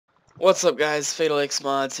What's up, guys? FatalityMC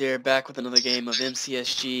Mods here, back with another game of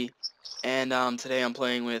MCSG, and today I'm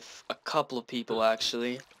playing with a couple of people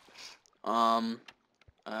actually. Blah,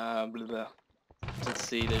 blah. Let's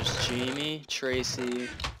see. There's Jamie, Tracy,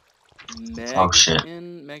 Oh shit.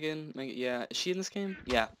 Megan. Yeah, is she in this game?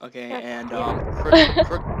 Yeah. Okay, and Yeah.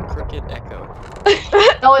 Crooked Echo.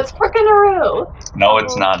 No, it's Crookanaroo. No,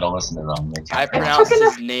 it's not. Don't listen to them. They I can't pronounced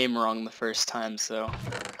his name wrong the first time, so.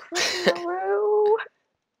 Crookanaroo.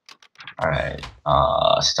 Alright.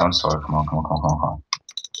 Stone Sword. Come on.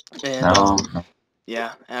 And, No.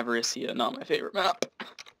 yeah, Avaricia, not my favorite map.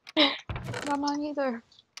 Not mine either.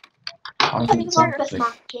 I You love this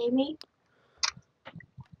map, Jamie.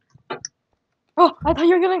 Oh, I thought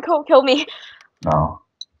you were gonna go kill me. No.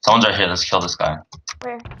 Someone's right here. Let's kill this guy.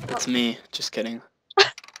 Where? It's me. Just kidding.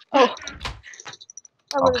 Oh. That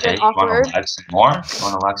would have Okay. been You want awkward. to lag some more? You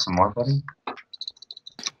want to lag some more, buddy?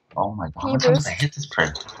 Oh my god. How Can you many times boost? did I hit this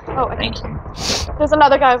prick? Oh, I Thank think you. there's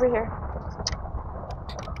another guy over here.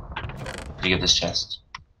 Did you get this chest?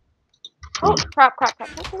 Oh, crap.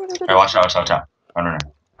 Alright, watch out. Run.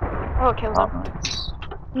 Oh, kill Oh, them. nice.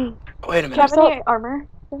 Wait a Do you have minute. any armor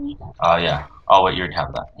for me? Yeah. Oh, wait, you already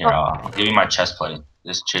have that. Here, Oh. I'll give you my chest plate.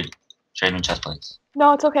 Just trade me chest plates.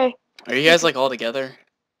 No, it's okay. Are you guys like all together?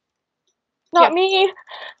 Not me.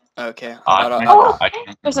 Okay. I can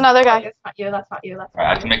make There's another guy. That's not you.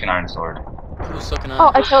 Alright, I can make an iron sword. Who's looking Oh,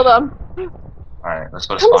 at? I killed him. Alright, let's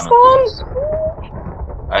go to Come spawn.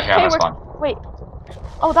 spawn. Right here, I'm at spawn. Wait.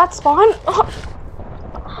 Oh, that's spawn?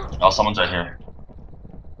 Oh, someone's right here.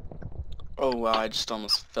 Oh wow, I just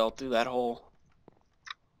almost fell through that hole.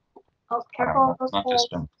 Oh, careful of those Not holes. this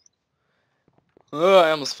one. Oh,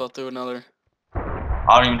 I almost fell through another.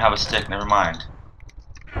 I don't even have a stick, never mind.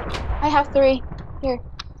 I have 3. Here.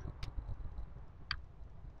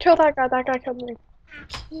 Kill that guy killed me.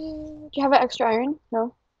 Do you have an extra iron?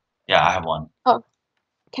 No. Yeah, I have one.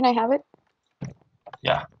 Can I have it?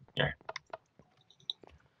 Yeah, here.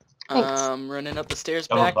 Thanks. Running up the stairs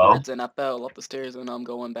You have a backwards, and I fell up the stairs, and I'm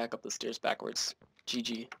going back up the stairs backwards.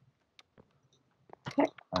 GG.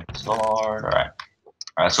 Alright, sword, alright. Alright,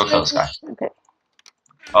 let's go kill this guy. Okay.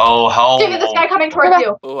 Oh, hell. Jamie, this guy coming towards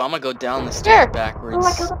you. Oh, I'm gonna go down the stairs Here. backwards. Oh,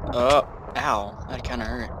 I killed him. Oh, ow, that kind of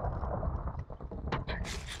hurt.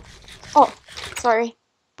 Oh, sorry.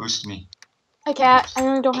 Boost me. I can't. I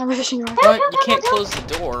really don't have a fishing rod. What? You can't close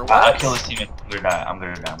the door. What? I'll kill this teammate. I'm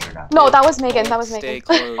gonna die. No, that was Megan. That was Stay Megan.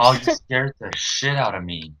 close. Oh, you scared the shit out of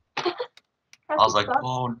me. I was like,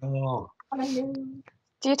 oh no. I'm a noob.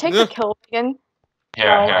 Do you take the kill, Megan? Here,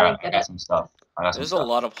 No, I here, didn't I get got it. some stuff. There's a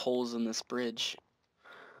lot of holes in this bridge.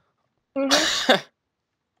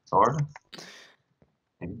 Sword?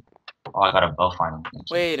 Maybe. Oh, I got a bow finally.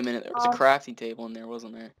 Wait a minute, there was a crafting table in there,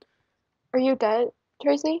 wasn't there? Are you dead,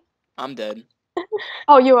 Tracy? I'm dead.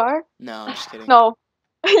 Oh, you are? No, I'm just kidding. No.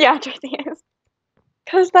 Yeah, Tracy is.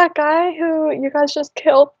 Cause that guy who you guys just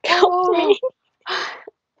killed me.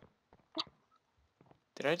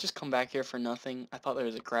 Did I just come back here for nothing? I thought there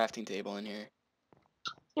was a crafting table in here.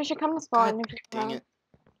 You should come to spawn. God if you dang want.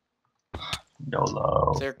 it.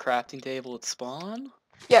 YOLO. Is there a crafting table at spawn?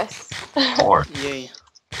 Yes. Or Yay.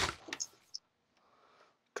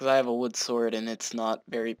 Because I have a wood sword and it's not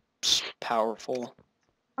very powerful.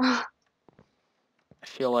 I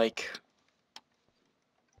feel like...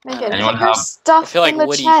 Megan, Anyone put your have- stuff I feel like in the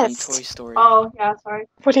Woody from chest. Toy Story. Oh, yeah, sorry.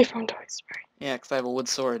 Woody from Toy Story. Yeah, because I have a wood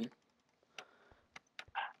sword.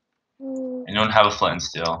 anyone have a flint and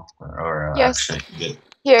steel? Or Yes. actually, good.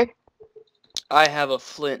 Here, I have a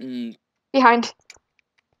flint and behind.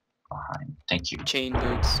 Behind. Thank you. chain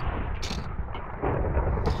boots.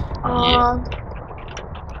 Um,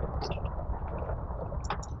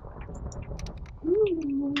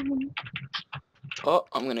 Oh,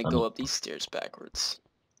 I'm gonna go up these stairs backwards.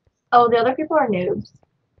 Oh, the other people are noobs.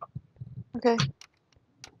 Okay.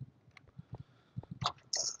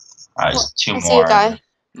 Alright, there's 2 I more. see a guy.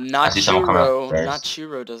 Not see someone coming Churro. upstairs. Not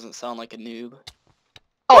Churro doesn't sound like a noob.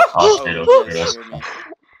 Oh, Oh, straight Oh, up, you straight guys up. heard me.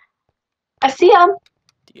 I see him.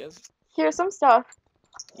 Do you guys? here's some stuff.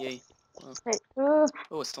 Yay. Wait.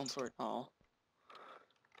 Oh, a stone sword. Oh.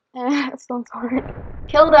 Stone sword.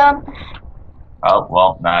 Killed him. Oh,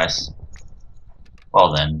 well, nice.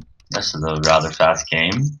 Well then, this is a rather fast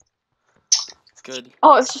game. It's good.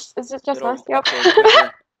 Oh, is it just It'll us? Yep. upload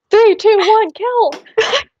quicker. 3, 2, 1, kill!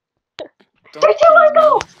 Don't 3, 2, 1, kill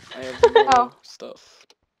go! me. I have no Oh. stuff.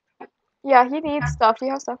 Yeah, he needs stuff. Do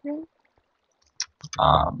you have stuff for him?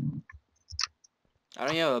 I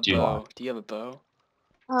don't have a Do you bow. want? Do you have a bow?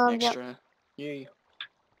 Yeah. Extra? Yay.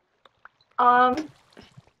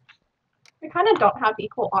 We kind of don't have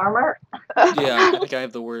equal armor. Yeah, I think I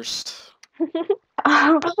have the worst.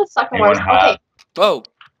 What's the second Anyone worst? have? Okay. Whoa.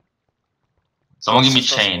 Someone give me What's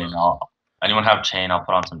the chain, first and anyone have chain? I'll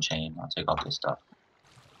put on some chain. I'll take off this stuff.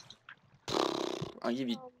 I'll give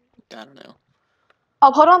you. I don't know.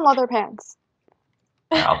 I'll put on leather pants.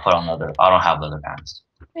 Yeah, I'll put on leather. I don't have leather pants.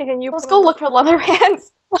 Megan, let's go look for leather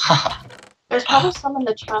pants. There's probably some in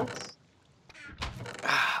the chest.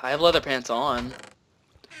 I have leather pants on.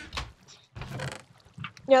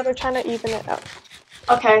 Yeah, they're trying to even it out.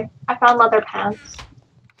 Okay, I found leather pants.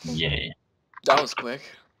 Yay. That was quick.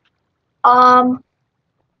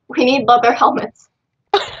 We need leather helmets.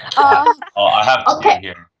 Oh, I have two Okay.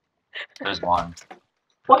 here. There's one.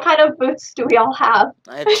 What kind of boots do we all have?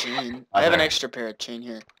 I have chain. I have an Leather. extra pair of chain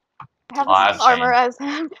here. I have Oh, I the have same armor chain. as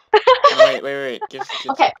him. No, wait. Give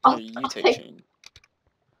Okay, here, you take okay. chain.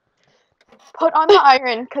 Put on the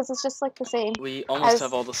iron, because it's just like the same. We almost As-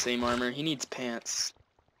 have all the same armor. He needs pants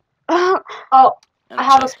Oh, and I a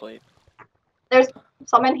have a- chest plate. there's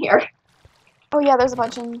some in here. Oh yeah, there's a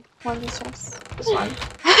bunch in one of these chests. This one.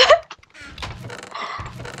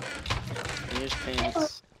 Here's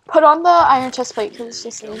pants. Put on the iron chest plate, because it's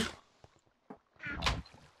just There you same.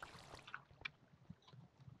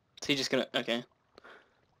 Is he just gonna? Okay.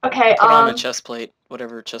 Okay, Put on a chest plate,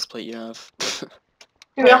 whatever chest plate you have. do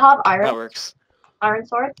we all have That iron works.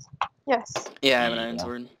 swords? Yes. Yeah, I have an iron Yeah.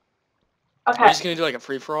 sword. Okay. We're just gonna do like a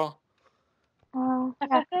free for all.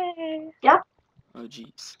 Yeah. Oh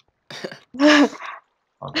jeez.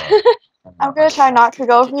 Okay. I'm gonna try not to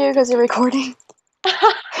go for you because you're recording.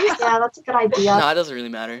 Yeah, that's a good idea. No, it doesn't really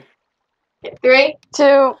matter. 3.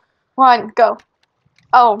 2, 1, go.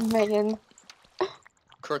 Oh, Megan.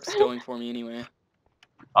 Crook's going for me anyway.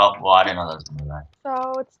 Oh, well, I didn't know that was gonna be that.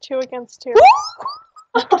 So it's 2 against 2.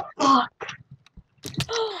 What the fuck?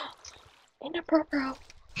 In a bro. Oh,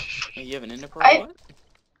 you have an ender pearl? I- What?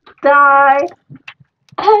 Die.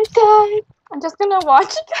 I died. I'm just gonna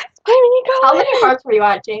watch you guys play when you go. How many hearts were you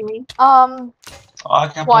at, Jamie? Oh, I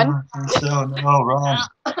can't One. still. No, run.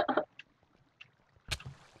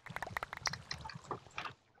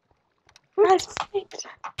 Guys, wait.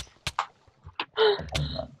 I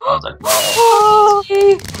was like, no. Oh,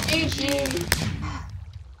 GG.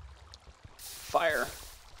 Fire.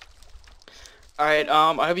 Alright,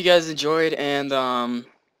 I hope you guys enjoyed, and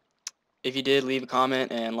if you did, leave a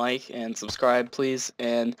comment and like and subscribe, please.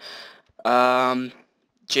 And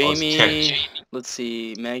Jamie, let's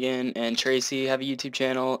see, Megan and Tracy have a YouTube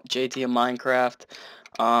channel, JT and Minecraft.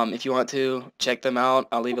 If you want to check them out,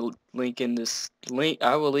 I'll leave a link in this link.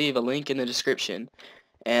 I will leave a link in the description.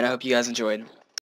 And I hope you guys enjoyed.